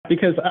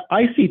Because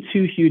I see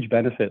two huge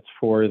benefits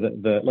for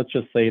let's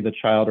just say the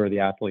child or the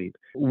athlete.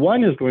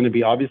 One is going to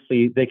be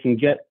obviously they can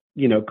get,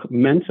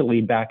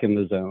 mentally back in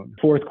the zone.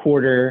 Fourth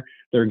quarter,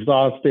 they're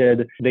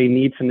exhausted. They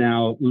need to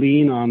now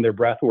lean on their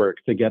breath work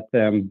to get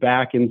them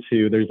back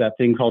into, there's that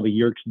thing called the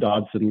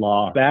Yerkes-Dodson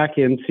law, back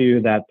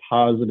into that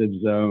positive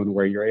zone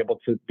where you're able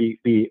to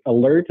be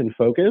alert and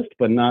focused,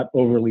 but not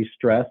overly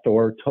stressed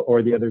or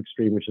the other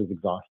extreme, which is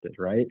exhausted,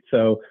 right?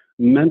 So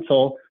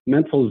mental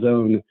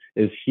zone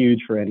is huge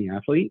for any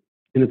athlete.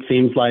 And it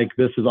seems like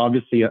this is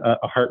obviously a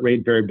heart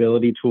rate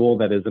variability tool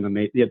that is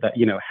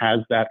has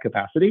that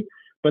capacity.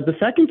 But the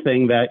second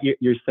thing that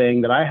you're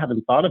saying that I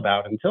haven't thought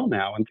about until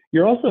now, and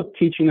you're also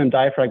teaching them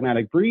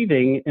diaphragmatic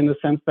breathing in the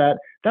sense that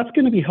that's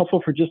going to be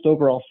helpful for just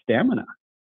overall stamina.